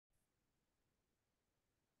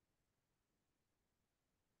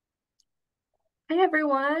Hi,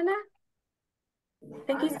 everyone.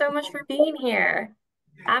 Thank you so much for being here.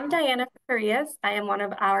 I'm Diana Farias. I am one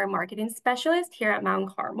of our marketing specialists here at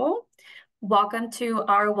Mount Carmel. Welcome to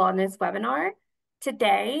our wellness webinar.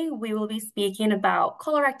 Today, we will be speaking about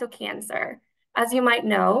colorectal cancer. As you might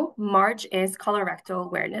know, March is Colorectal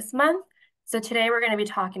Awareness Month. So today we're going to be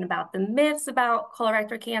talking about the myths about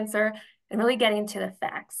colorectal cancer and really getting to the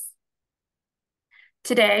facts.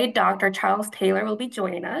 Today, Dr. Charles Taylor will be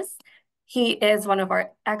joining us. He is one of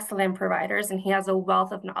our excellent providers and he has a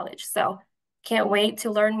wealth of knowledge. So can't wait to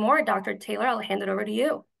learn more. Dr. Taylor, I'll hand it over to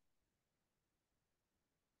you.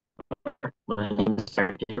 My name is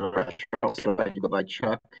Dr. Taylor. Also, I go by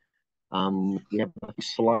Chuck. We have a few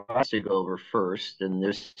slides to go over first, and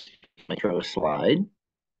this is my intro slide.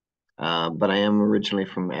 But I am originally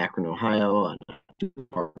from Akron, Ohio.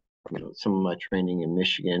 Some of my training in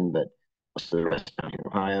Michigan, but most of the rest down here in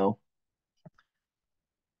Ohio.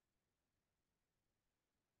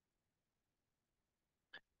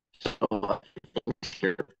 So, things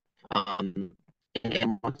here.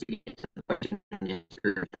 And once we get to the question and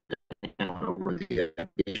answer, over the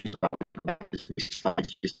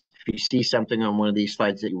slides, just if you see something on one of these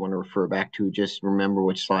slides that you want to refer back to, just remember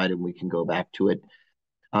which slide and we can go back to it.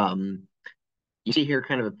 You see here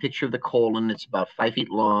kind of a picture of the colon. It's about 5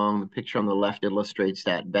 feet long. The picture on the left illustrates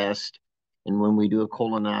that best. And when we do a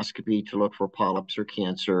colonoscopy to look for polyps or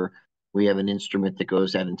cancer, we have an instrument that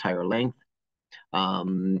goes that entire length.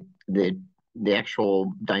 The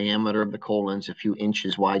actual diameter of the colon is a few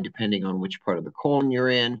inches wide, depending on which part of the colon you're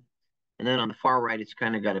in. And then on the far right, it's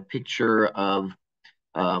kind of got a picture of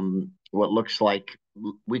what looks like,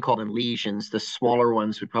 we call them lesions. The smaller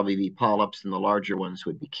ones would probably be polyps and the larger ones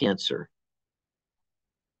would be cancer.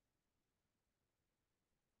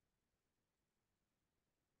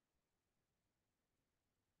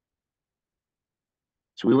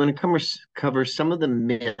 So we want to cover some of the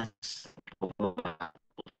myths.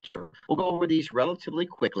 We'll go over these relatively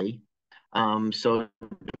quickly. But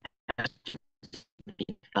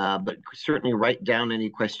certainly write down any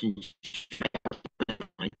questions.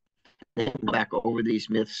 Then go back over these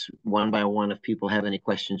myths one by one if people have any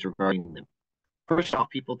questions regarding them. First off,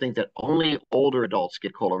 people think that only older adults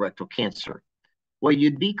get colorectal cancer. Well,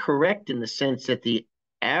 you'd be correct in the sense that the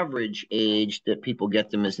average age that people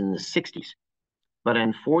get them is in the 60s. But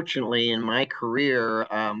unfortunately, in my career,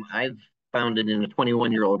 I've found it in a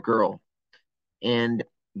 21-year-old girl. And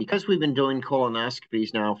because we've been doing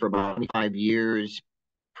colonoscopies now for about 25 years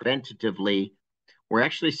preventatively, we're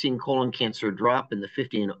actually seeing colon cancer drop in the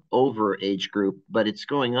 50 and over age group, but it's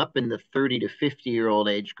going up in the 30 to 50-year-old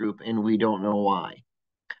age group, and we don't know why.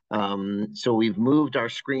 So we've moved our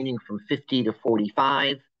screening from 50 to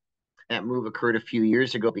 45. That move occurred a few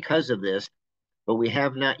years ago because of this, but we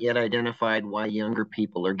have not yet identified why younger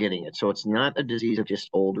people are getting it. So it's not a disease of just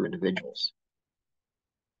older individuals.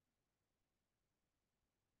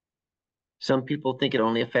 Some people think it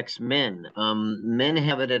only affects men. Men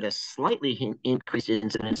have it at a slightly increased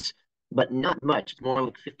incidence, but not much. It's more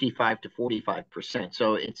like 55 to 45%.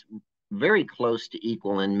 So it's very close to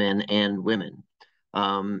equal in men and women.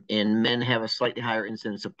 And men have a slightly higher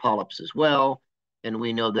incidence of polyps as well. And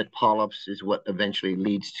we know that polyps is what eventually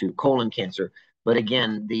leads to colon cancer. But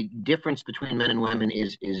again, the difference between men and women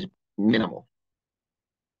is minimal.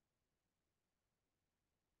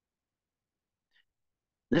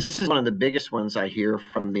 This is one of the biggest ones I hear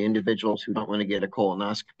from the individuals who don't want to get a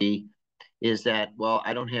colonoscopy is that, well,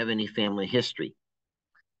 I don't have any family history.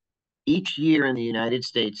 Each year in the United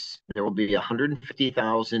States, there will be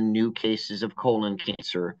 150,000 new cases of colon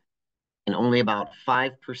cancer, and only about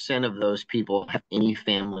 5% of those people have any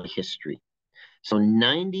family history. So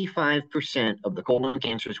 95% of the colon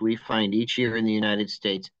cancers we find each year in the United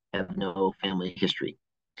States have no family history.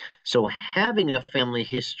 So having a family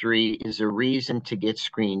history is a reason to get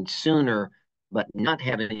screened sooner, but not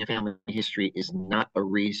having a family history is not a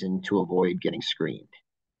reason to avoid getting screened.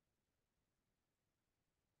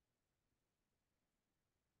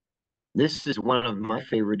 This is one of my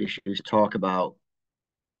favorite issues to talk about,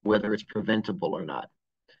 whether it's preventable or not.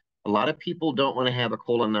 A lot of people don't want to have a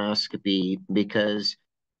colonoscopy because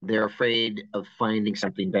they're afraid of finding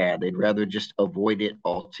something bad. They'd rather just avoid it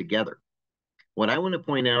altogether. What I want to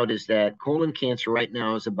point out is that colon cancer right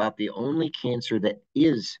now is about the only cancer that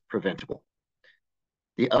is preventable.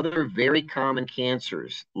 The other very common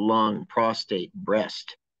cancers, lung, prostate,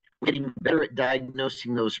 breast, we're getting better at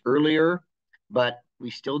diagnosing those earlier, but we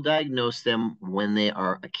still diagnose them when they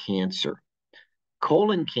are a cancer.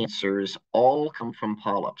 Colon cancers all come from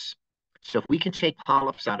polyps. So if we can take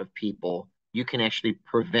polyps out of people, you can actually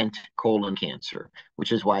prevent colon cancer,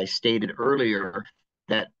 which is why I stated earlier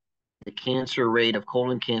that the cancer rate of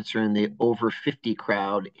colon cancer in the over 50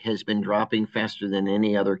 crowd has been dropping faster than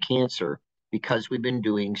any other cancer because we've been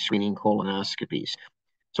doing screening colonoscopies.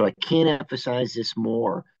 So I can't emphasize this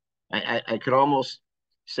more. I could almost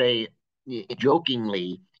say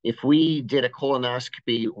jokingly, if we did a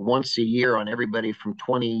colonoscopy once a year on everybody from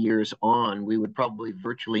 20 years on, we would probably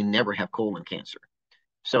virtually never have colon cancer.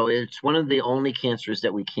 So it's one of the only cancers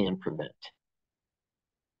that we can prevent.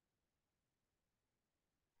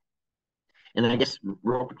 And I guess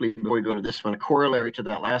real quickly before we go to this one, a corollary to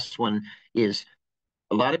that last one is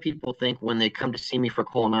a lot of people think when they come to see me for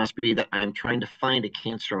colonoscopy that I'm trying to find a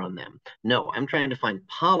cancer on them. No, I'm trying to find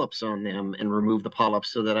polyps on them and remove the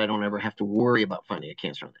polyps so that I don't ever have to worry about finding a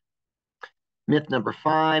cancer on them. Myth number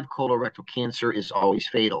 5, colorectal cancer is always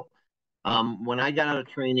fatal. When I got out of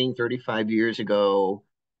training 35 years ago,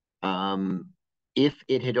 if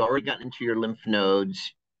it had already gotten into your lymph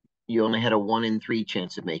nodes, you only had a 1 in 3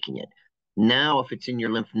 chance of making it. Now, if it's in your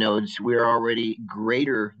lymph nodes, we're already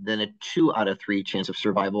greater than a 2 out of 3 chance of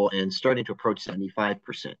survival and starting to approach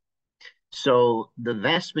 75%. So the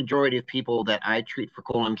vast majority of people that I treat for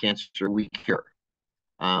colon cancer, we cure.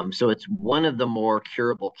 So it's one of the more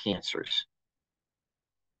curable cancers.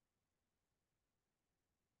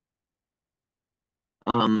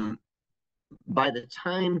 By the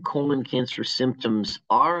time colon cancer symptoms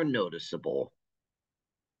are noticeable,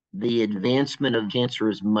 the advancement of cancer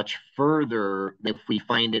is much further if we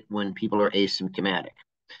find it when people are asymptomatic.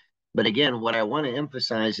 But again, what I want to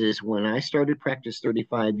emphasize is when I started practice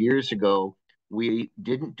 35 years ago, we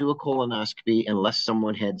didn't do a colonoscopy unless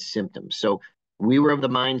someone had symptoms. So we were of the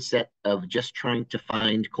mindset of just trying to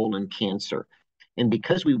find colon cancer. And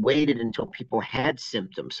because we waited until people had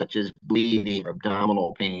symptoms such as bleeding or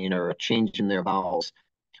abdominal pain or a change in their bowels,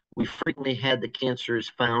 we frequently had the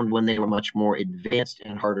cancers found when they were much more advanced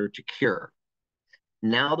and harder to cure.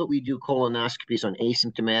 Now that we do colonoscopies on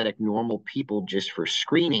asymptomatic normal people just for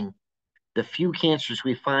screening, the few cancers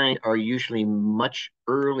we find are usually much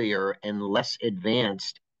earlier and less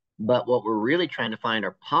advanced. But what we're really trying to find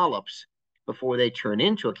are polyps before they turn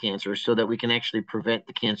into a cancer so that we can actually prevent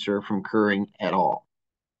the cancer from occurring at all.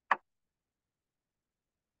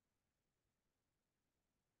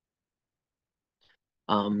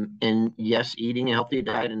 And yes, eating a healthy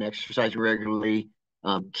diet and exercising regularly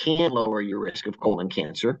can lower your risk of colon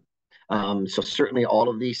cancer. So certainly all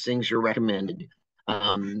of these things are recommended.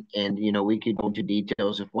 And we could go into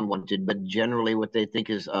details if one wanted, but generally what they think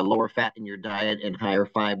is lower fat in your diet and higher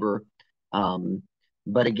fiber.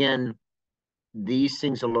 But again, these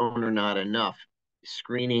things alone are not enough.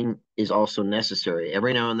 Screening is also necessary.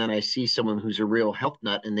 Every now and then I see someone who's a real health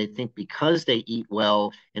nut and they think because they eat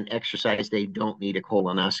well and exercise, they don't need a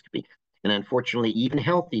colonoscopy. And unfortunately, even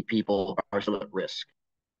healthy people are still at risk.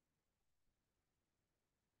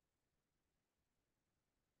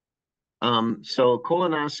 So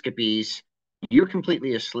colonoscopies, you're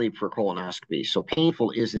completely asleep for colonoscopy, so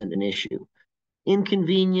painful isn't an issue.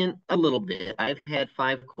 Inconvenient, a little bit. I've had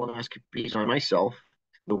 5 colonoscopies on myself.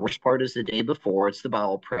 The worst part is the day before, it's the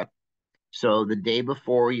bowel prep. So the day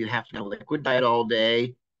before, you have to have a liquid diet all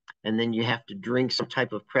day, and then you have to drink some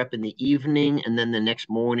type of prep in the evening, and then the next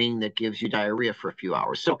morning that gives you diarrhea for a few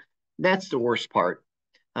hours. So that's the worst part.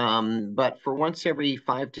 But for once every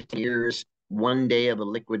 5 to 10 years, 1 day of a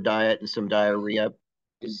liquid diet and some diarrhea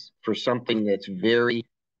is for something that's very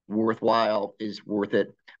worthwhile, is worth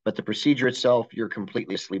it. But the procedure itself, you're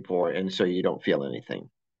completely asleep for, and so you don't feel anything.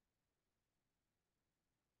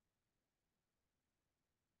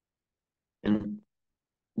 And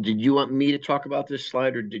did you want me to talk about this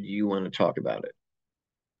slide, or did you want to talk about it?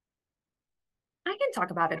 I can talk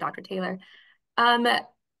about it, Dr. Taylor. Um,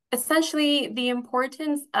 Essentially, the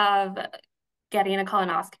importance of getting a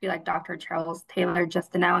colonoscopy, like Dr. Charles Taylor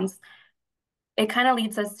just announced, it kind of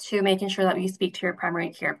leads us to making sure that we speak to your primary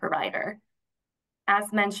care provider.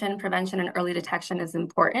 As mentioned, prevention and early detection is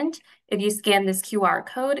important. If you scan this QR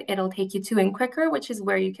code, it'll take you to InQuicker, which is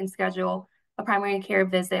where you can schedule a primary care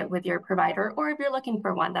visit with your provider, or if you're looking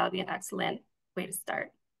for one, that would be an excellent way to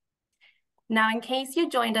start. Now, in case you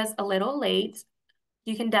joined us a little late,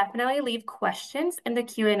 you can definitely leave questions in the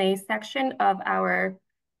Q&A section of our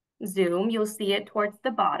Zoom. You'll see it towards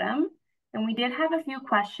the bottom. And we did have a few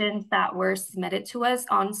questions that were submitted to us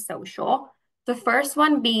on social. The first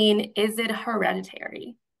one being, is it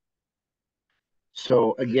hereditary?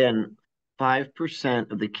 So again,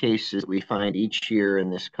 5% of the cases we find each year in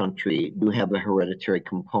this country do have a hereditary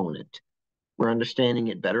component. We're understanding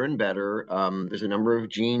it better and better. There's a number of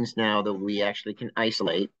genes now that we actually can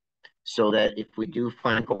isolate so that if we do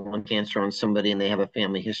find colon cancer on somebody and they have a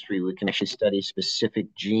family history, we can actually study specific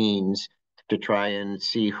genes to try and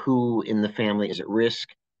see who in the family is at risk.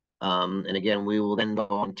 And again, we will then go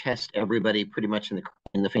and test everybody pretty much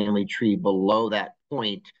in the family tree below that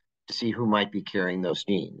point to see who might be carrying those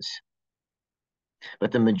genes.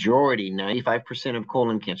 But the majority, 95% of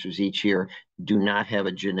colon cancers each year, do not have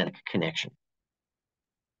a genetic connection.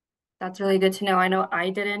 That's really good to know. I know I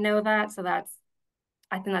didn't know that, so I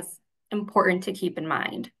think that's important to keep in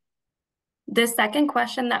mind. The second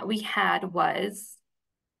question that we had was,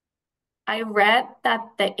 I read that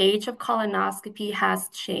the age of colonoscopy has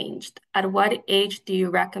changed. At what age do you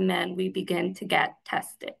recommend we begin to get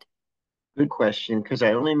tested? Good question, because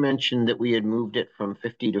I only mentioned that we had moved it from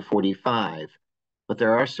 50 to 45, but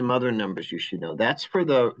there are some other numbers you should know. That's for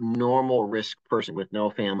the normal risk person with no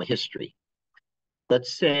family history.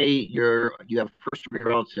 Let's say you have a first degree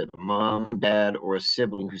relative, a mom, dad, or a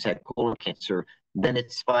sibling who's had colon cancer, then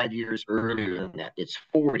it's 5 years earlier than that. It's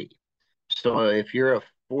 40. So if you're a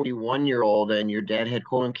 41-year-old and your dad had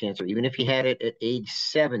colon cancer, even if he had it at age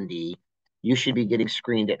 70, you should be getting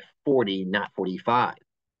screened at 40, not 45.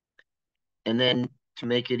 And then to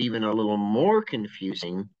make it even a little more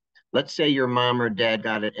confusing, let's say your mom or dad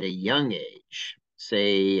got it at a young age,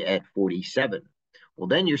 say at 47. Well,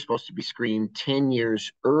 then you're supposed to be screened 10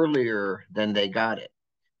 years earlier than they got it.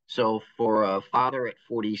 So for a father at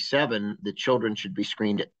 47, the children should be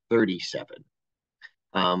screened at 37.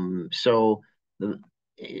 So the,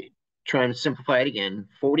 trying to simplify it again,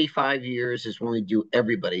 45 years is when we do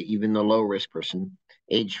everybody, even the low risk person.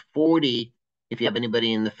 Age 40, if you have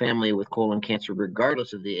anybody in the family with colon cancer,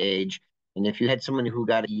 regardless of the age. And if you had someone who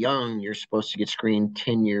got it young, you're supposed to get screened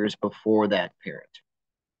 10 years before that parent.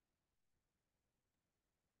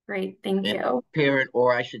 Great, thank And you. parent,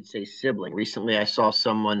 or I should say sibling. Recently, I saw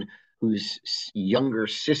someone whose younger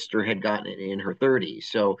sister had gotten it in her 30s.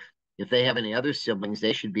 So if they have any other siblings,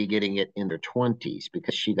 they should be getting it in their 20s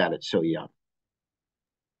because she got it so young.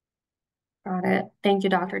 Got it. Thank you,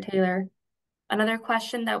 Dr. Taylor. Another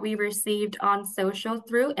question that we received on social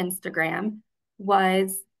through Instagram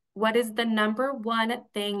was, what is the number one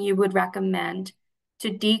thing you would recommend to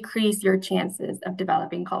decrease your chances of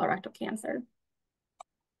developing colorectal cancer?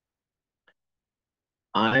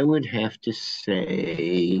 I would have to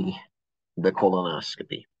say the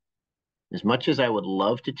colonoscopy. As much as I would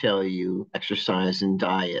love to tell you exercise and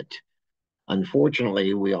diet,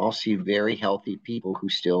 unfortunately, we all see very healthy people who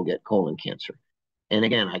still get colon cancer. And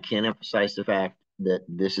again, I can't emphasize the fact that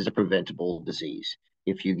this is a preventable disease.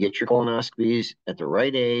 If you get your colonoscopies at the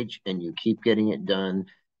right age and you keep getting it done,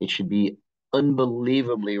 it should be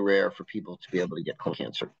unbelievably rare for people to be able to get colon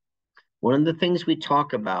cancer. One of the things we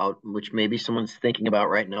talk about, which maybe someone's thinking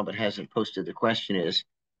about right now but hasn't posted the question, is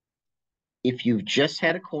if you've just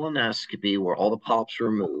had a colonoscopy where all the polyps are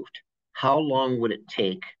removed, how long would it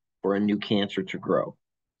take for a new cancer to grow?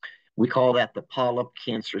 We call that the polyp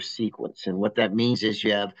cancer sequence. And what that means is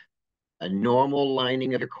you have a normal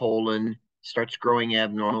lining of your colon, starts growing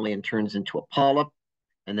abnormally and turns into a polyp,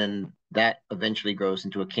 and then that eventually grows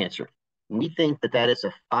into a cancer. We think that that is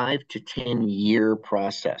a 5 to 10 year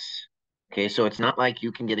process. Okay, so it's not like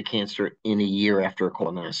you can get a cancer in a year after a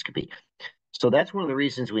colonoscopy. So that's one of the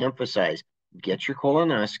reasons we emphasize get your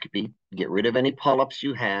colonoscopy, get rid of any polyps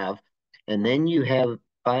you have, and then you have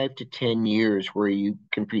 5 to 10 years where you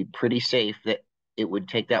can be pretty safe that it would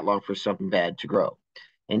take that long for something bad to grow.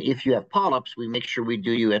 And if you have polyps, we make sure we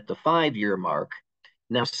do you at the 5 year mark.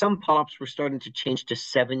 Now, some polyps we're starting to change to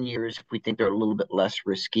 7 years if we think they're a little bit less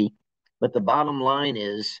risky. But the bottom line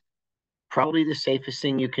is probably the safest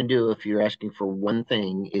thing you can do if you're asking for one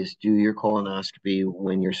thing is do your colonoscopy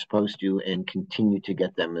when you're supposed to and continue to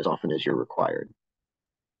get them as often as you're required.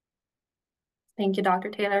 Thank you, Dr.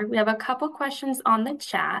 Taylor. We have a couple questions on the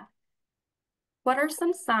chat. What are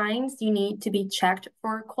some signs you need to be checked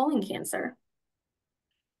for colon cancer?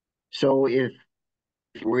 So if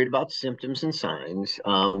you're worried about symptoms and signs,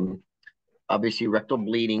 obviously rectal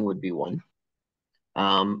bleeding would be one.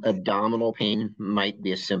 Abdominal pain might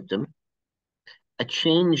be a symptom. A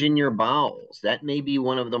change in your bowels, that may be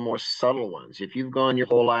one of the more subtle ones. If you've gone your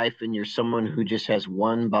whole life and you're someone who just has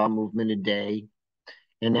one bowel movement a day,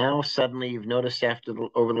 and now suddenly you've noticed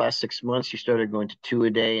over the last 6 months, you started going to two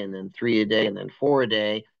a day and then three a day and then four a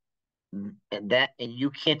day, and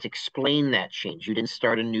you can't explain that change. You didn't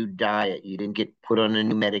start a new diet, you didn't get put on a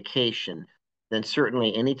new medication, then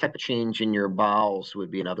certainly any type of change in your bowels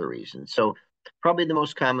would be another reason. So probably the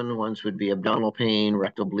most common ones would be abdominal pain,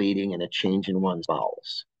 rectal bleeding, and a change in one's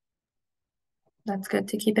bowels. That's good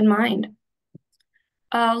to keep in mind.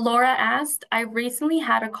 Laura asked, I recently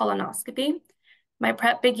had a colonoscopy. My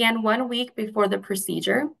prep began 1 week before the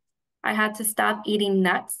procedure. I had to stop eating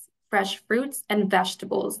nuts, fresh fruits and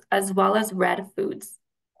vegetables, as well as red foods.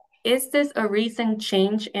 Is this a recent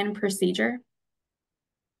change in procedure?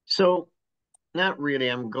 So, not really.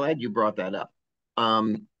 I'm glad you brought that up.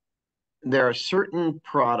 Um, there are certain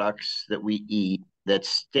products that we eat that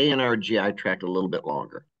stay in our GI tract a little bit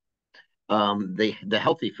longer. The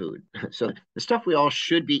healthy food, so the stuff we all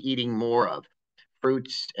should be eating more of,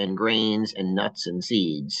 fruits and grains and nuts and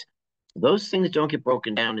seeds. Those things don't get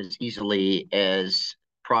broken down as easily as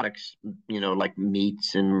products, like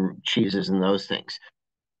meats and cheeses and those things.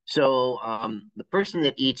 So the person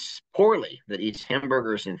that eats poorly, that eats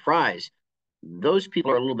hamburgers and fries, those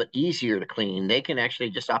people are a little bit easier to clean. They can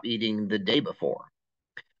actually just stop eating the day before.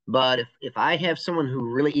 But if I have someone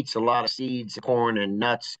who really eats a lot of seeds, corn, and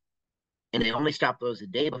nuts, and they only stop those the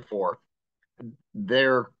day before,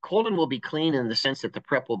 their colon will be clean in the sense that the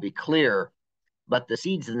prep will be clear, but the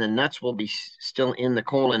seeds and the nuts will be still in the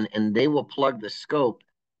colon and they will plug the scope.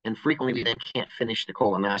 And frequently, we then can't finish the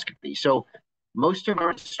colonoscopy. So, most of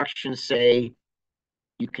our instructions say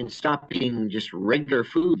you can stop eating just regular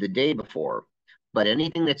food the day before, but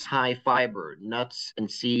anything that's high fiber, nuts and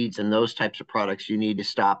seeds and those types of products, you need to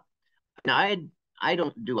stop. Now, I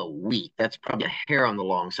don't do a week. That's probably a hair on the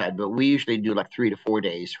long side, but we usually do like 3 to 4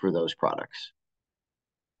 days for those products.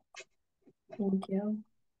 Thank you.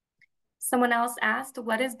 Someone else asked,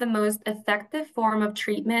 what is the most effective form of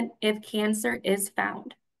treatment if cancer is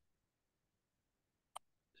found?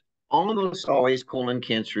 Almost always colon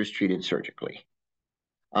cancer is treated surgically.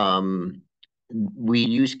 Um, we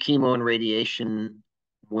use chemo and radiation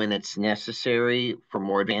when it's necessary for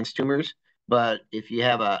more advanced tumors, but if you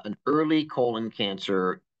have an early colon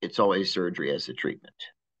cancer, it's always surgery as a treatment.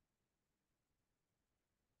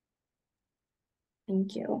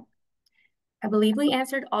 Thank you. I believe we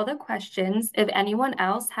answered all the questions. If anyone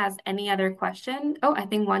else has any other question, oh, I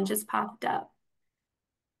think one just popped up.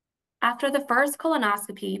 After the first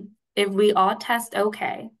colonoscopy, if we all test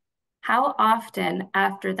okay, how often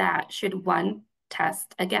after that should one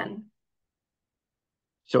test again?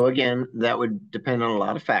 So again, that would depend on a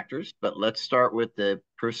lot of factors, but let's start with the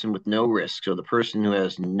person with no risk. So the person who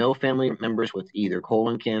has no family members with either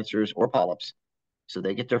colon cancers or polyps. So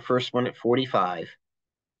they get their first one at 45.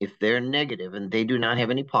 If they're negative and they do not have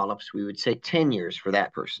any polyps, we would say 10 years for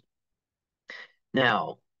that person.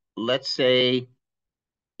 Now, let's say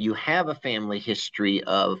you have a family history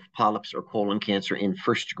of polyps or colon cancer in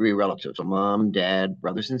first degree relatives, a mom, dad,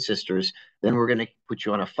 brothers, and sisters, then we're going to put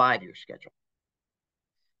you on a 5 year schedule.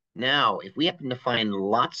 Now, if we happen to find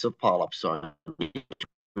lots of polyps on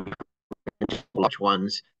large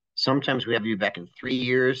ones, sometimes we have you back in 3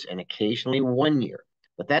 years and occasionally 1 year.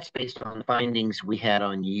 But that's based on the findings we had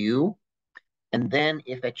on you. And then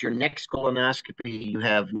if at your next colonoscopy you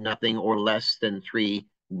have nothing or less than 3,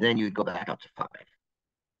 then you'd go back up to 5.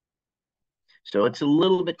 So it's a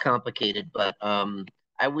little bit complicated, but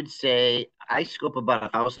I would say I scope about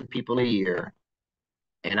 1,000 people a year,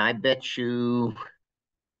 and I bet you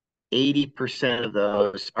 80% of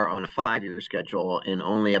those are on a 5 year schedule, and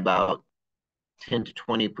only about 10 to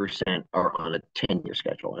 20% are on a 10-year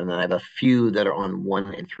schedule. And then I have a few that are on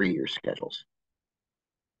 1 and 3 year schedules.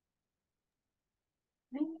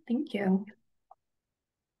 Thank you.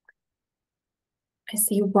 I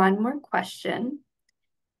see one more question.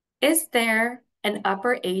 Is there an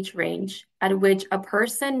upper age range at which a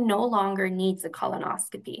person no longer needs a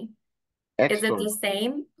colonoscopy? Is it the Excellent.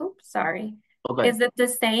 same? Oops, sorry. Okay. Is it the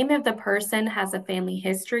same if the person has a family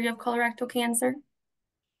history of colorectal cancer?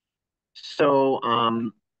 So,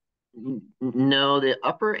 no, the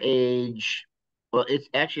upper age, well,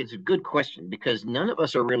 it's a good question because none of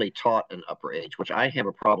us are really taught an upper age, which I have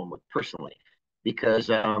a problem with personally. Because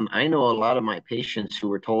I know a lot of my patients who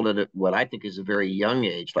were told at what I think is a very young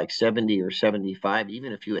age, like 70 or 75,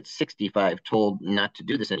 even if you at 65 told not to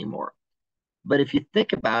do this anymore. But if you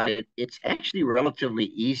think about it, it's actually relatively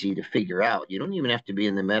easy to figure out. You don't even have to be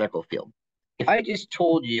in the medical field. If I just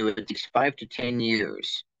told you it takes 5 to 10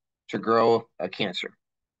 years to grow a cancer,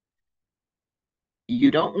 you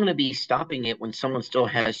don't want to be stopping it when someone still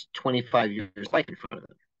has 25 years life in front of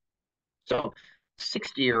them. So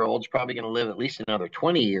 60-year-olds probably going to live at least another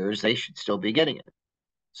 20 years. They should still be getting it.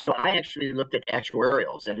 So I actually looked at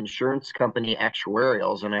actuarials, at insurance company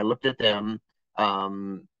actuarials, and I looked at them,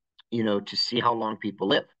 to see how long people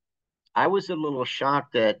live. I was a little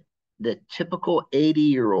shocked that the typical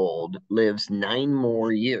 80-year-old lives 9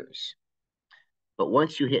 more years. But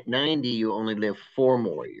once you hit 90, you only live 4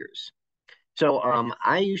 more years. So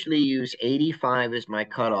I usually use 85 as my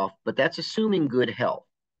cutoff, but that's assuming good health.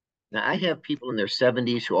 Now, I have people in their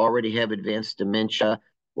 70s who already have advanced dementia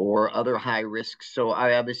or other high risks, so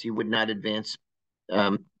I obviously would not advance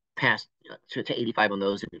past to 85 on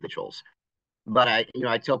those individuals. But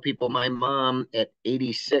I tell people my mom at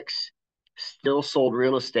 86 still sold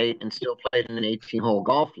real estate and still played in an 18-hole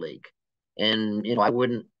golf league. And, I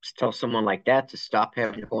wouldn't tell someone like that to stop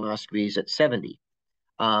having colonoscopies at 70.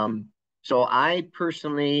 So I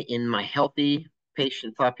personally, in my healthy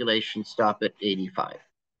patient population, stop at 85.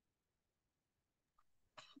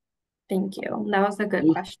 Thank you. That was a good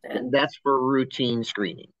question. That's for routine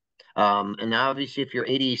screening. And obviously, if you're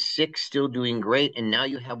 86, still doing great, and now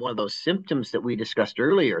you have one of those symptoms that we discussed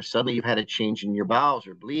earlier, suddenly you've had a change in your bowels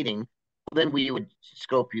or bleeding, then we would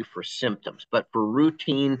scope you for symptoms. But for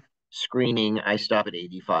routine screening, I stop at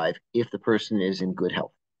 85 if the person is in good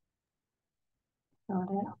health. Got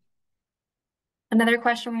it. Another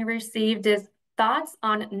question we received is thoughts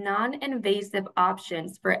on non-invasive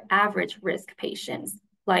options for average risk patients,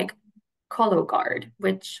 like Cologuard,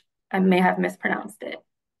 which I may have mispronounced it.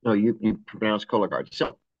 No, you pronounce Cologuard.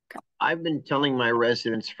 So I've been telling my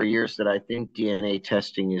residents for years that I think DNA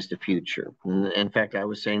testing is the future. In fact, I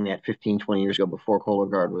was saying that 15, 20 years ago before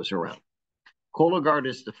Cologuard was around. Cologuard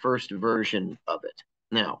is the first version of it.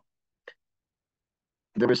 Now,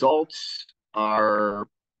 the results are,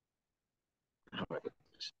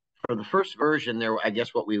 for the first version, they're, I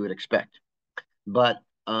guess, what we would expect. But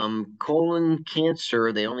colon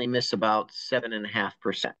cancer, they only miss about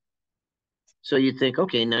 7.5%. So you'd think,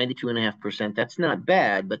 okay, 92.5%, that's not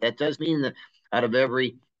bad, but that does mean that out of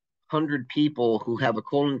every 100 people who have a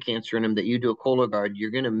colon cancer in them that you do a Cologuard,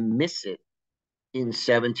 you're going to miss it in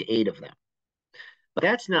 7 to 8 of them. But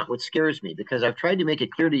that's not what scares me, because I've tried to make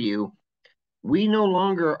it clear to you, we no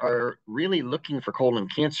longer are really looking for colon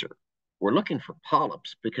cancer. We're looking for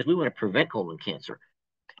polyps because we want to prevent colon cancer.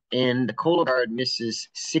 And the Cologuard misses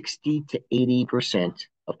 60 to 80%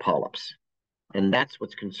 of polyps. And that's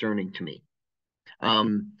what's concerning to me.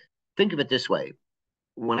 Think of it this way.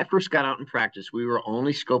 When I first got out in practice, we were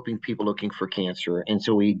only scoping people looking for cancer. And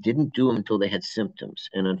so we didn't do them until they had symptoms.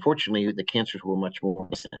 And unfortunately, the cancers were much more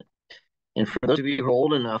recent. And for those of you who are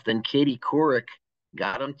old enough, then Katie Couric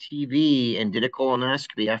got on TV and did a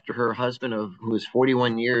colonoscopy after her husband, who was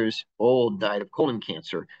 41 years old, died of colon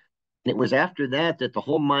cancer. And it was after that that the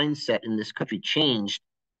whole mindset in this country changed,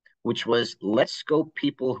 which was let's scope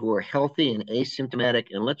people who are healthy and asymptomatic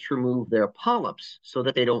and let's remove their polyps so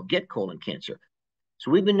that they don't get colon cancer. So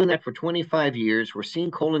we've been doing that for 25 years. We're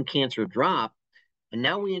seeing colon cancer drop. And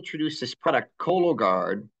now we introduce this product,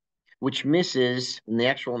 Cologuard, which misses, and the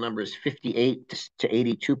actual number is 58 to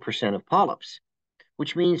 82% of polyps,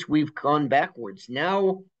 which means we've gone backwards.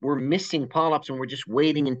 Now we're missing polyps and we're just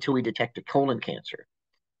waiting until we detect a colon cancer.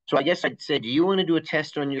 So I guess I'd say, do you want to do a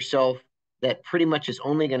test on yourself that pretty much is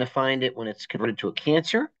only going to find it when it's converted to a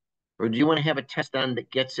cancer? Or do you want to have a test done that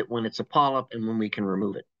gets it when it's a polyp and when we can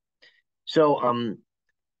remove it? So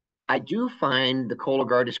I do find the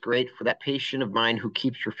Cologuard is great for that patient of mine who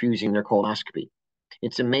keeps refusing their colonoscopy.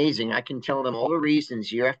 It's amazing. I can tell them all the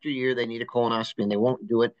reasons year after year they need a colonoscopy and they won't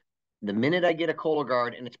do it. The minute I get a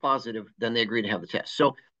Cologuard and it's positive, then they agree to have the test.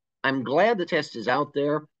 So I'm glad the test is out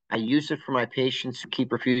there. I use it for my patients who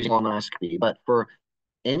keep refusing colonoscopy. But for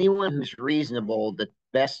anyone who's reasonable, the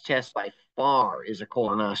best test by far is a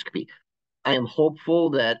colonoscopy. I am hopeful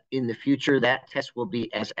that in the future that test will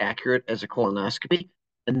be as accurate as a colonoscopy.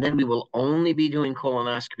 And then we will only be doing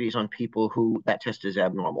colonoscopies on people who that test is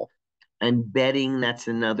abnormal. I'm betting that's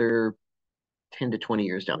another 10 to 20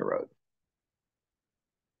 years down the road.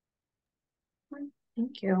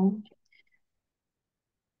 Thank you.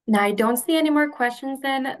 Now, I don't see any more questions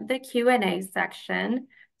in the Q&A section.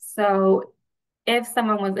 So if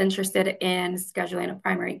someone was interested in scheduling a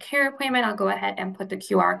primary care appointment, I'll go ahead and put the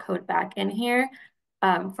QR code back in here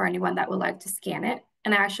for anyone that would like to scan it.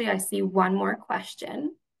 And actually, I see one more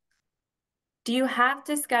question. Do you have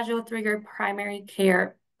to schedule through your primary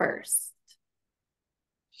care first?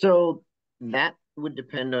 So that would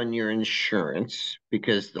depend on your insurance,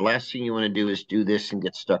 because the last thing you want to do is do this and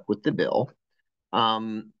get stuck with the bill.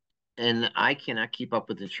 And I cannot keep up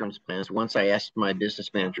with insurance plans. Once I asked my business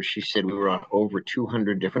manager, she said we were on over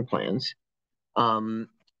 200 different plans.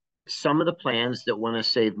 Some of the plans that want to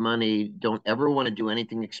save money don't ever want to do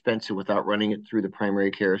anything expensive without running it through the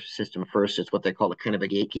primary care system first. It's what they call a kind of a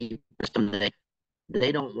gatekeeper system.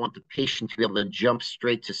 They don't want the patient to be able to jump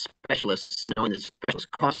straight to specialists, knowing that specialists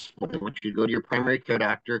cost more. They want you to go to your primary care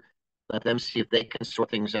doctor, let them see if they can sort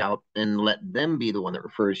things out, and let them be the one that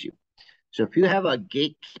refers you. So if you have a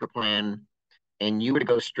gatekeeper plan and you were to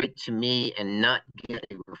go straight to me and not get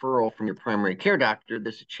a referral from your primary care doctor,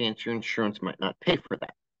 there's a chance your insurance might not pay for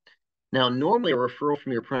that. Now, normally a referral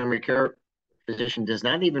from your primary care physician does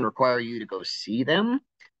not even require you to go see them.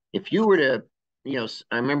 If you were to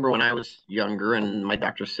I remember when I was younger and my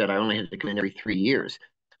doctor said I only had to come in every 3 years.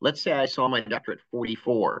 Let's say I saw my doctor at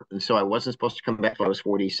 44, and so I wasn't supposed to come back till I was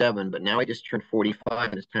 47, but now I just turned 45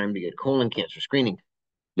 and it's time to get colon cancer screening.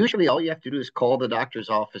 Usually, all you have to do is call the doctor's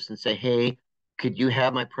office and say, hey, could you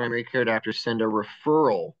have my primary care doctor send a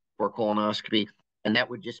referral for colonoscopy? And that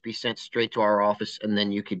would just be sent straight to our office, and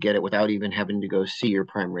then you could get it without even having to go see your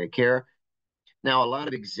primary care. Now, a lot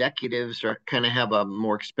of executives are kind of have a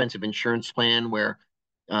more expensive insurance plan where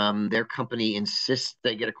their company insists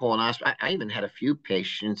they get a colonoscopy. I even had a few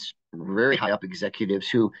patients, very high up executives,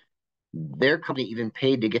 who their company even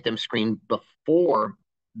paid to get them screened before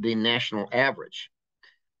the national average.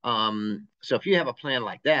 So if you have a plan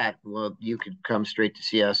like that, well, you could come straight to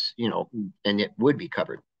see us, and it would be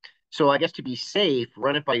covered. So I guess to be safe,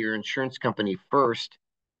 run it by your insurance company first.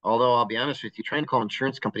 Although I'll be honest with you, trying to call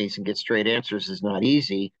insurance companies and get straight answers is not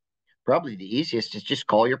easy. Probably the easiest is just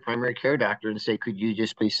call your primary care doctor and say, could you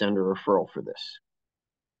just please send a referral for this?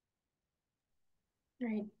 All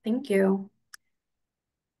right, thank you.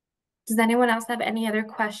 Does anyone else have any other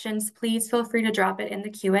questions? Please feel free to drop it in the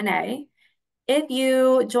Q&A. If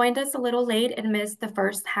you joined us a little late and missed the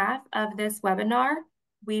first half of this webinar,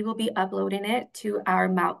 we will be uploading it to our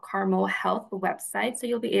Mount Carmel Health website, so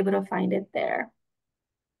you'll be able to find it there.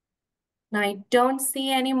 Now, I don't see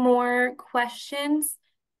any more questions.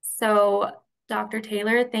 So, Dr.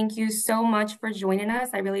 Taylor, thank you so much for joining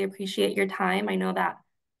us. I really appreciate your time. I know that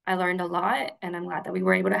I learned a lot, and I'm glad that we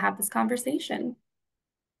were able to have this conversation.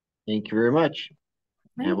 Thank you very much.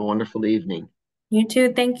 Right. Have a wonderful evening. You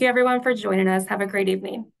too. Thank you, everyone, for joining us. Have a great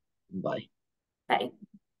evening. Bye. Bye.